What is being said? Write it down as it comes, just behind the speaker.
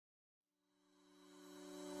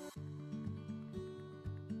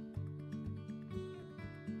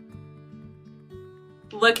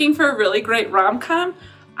Looking for a really great rom-com?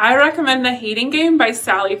 I recommend The Hating Game by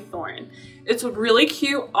Sally Thorne. It's a really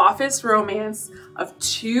cute office romance of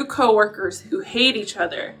two coworkers who hate each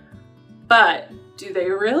other. But do they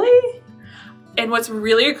really? And what's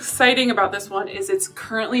really exciting about this one is it's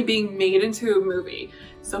currently being made into a movie.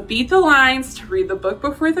 So beat the lines to read the book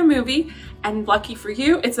before the movie, and lucky for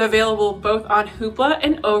you, it's available both on Hoopla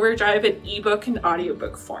and Overdrive in ebook and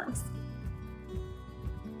audiobook forms.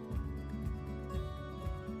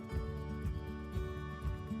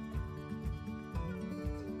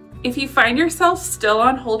 If you find yourself still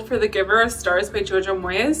on hold for The Giver of Stars by Jojo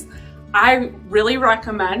Moyes, I really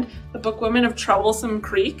recommend The Book Women of Troublesome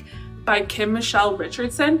Creek by Kim Michelle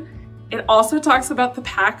Richardson. It also talks about the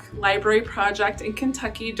Pack Library Project in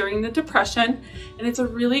Kentucky during the Depression, and it's a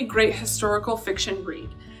really great historical fiction read.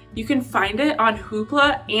 You can find it on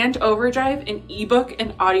Hoopla and Overdrive in ebook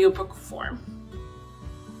and audiobook form.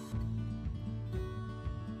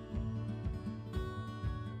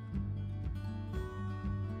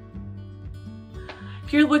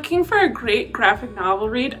 If you're looking for a great graphic novel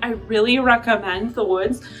read, I really recommend The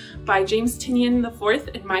Woods by James Tynion IV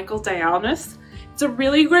and Michael Dialis. It's a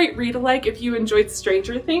really great read-alike if you enjoyed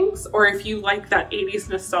Stranger Things or if you like that 80s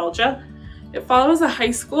nostalgia. It follows a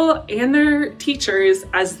high school and their teachers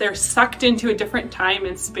as they're sucked into a different time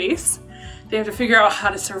and space. They have to figure out how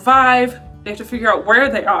to survive, they have to figure out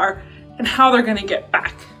where they are, and how they're gonna get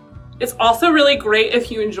back. It's also really great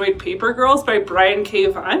if you enjoyed Paper Girls by Brian K.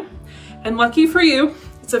 Vaughan. And lucky for you,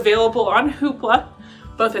 it's available on Hoopla,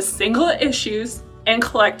 both as single issues and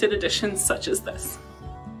collected editions such as this.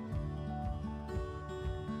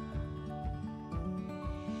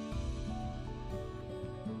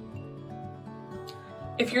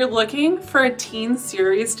 If you're looking for a teen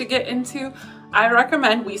series to get into, I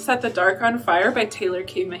recommend We Set the Dark on Fire by Taylor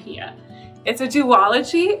K. Mejia. It's a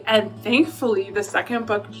duology, and thankfully the second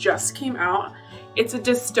book just came out. It's a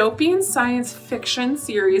dystopian science fiction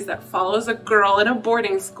series that follows a girl in a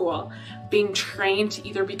boarding school being trained to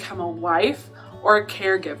either become a wife or a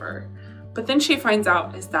caregiver. But then she finds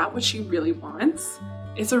out, is that what she really wants?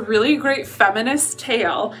 It's a really great feminist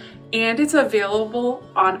tale, and it's available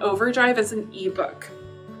on Overdrive as an ebook.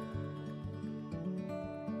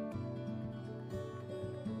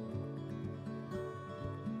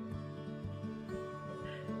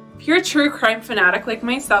 If you're a true crime fanatic like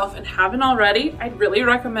myself and haven't already, I'd really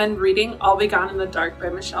recommend reading I'll Be Gone in the Dark by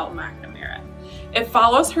Michelle McNamara. It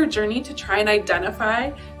follows her journey to try and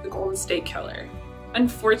identify the Golden State Killer.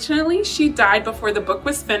 Unfortunately, she died before the book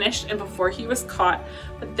was finished and before he was caught,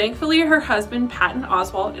 but thankfully her husband Patton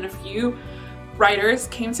Oswalt and a few writers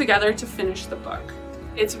came together to finish the book.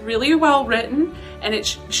 It's really well written, and it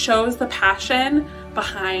shows the passion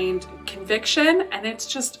behind conviction, and it's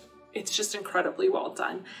just incredibly well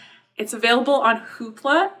done. It's available on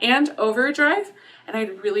Hoopla and Overdrive, and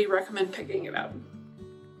I'd really recommend picking it up.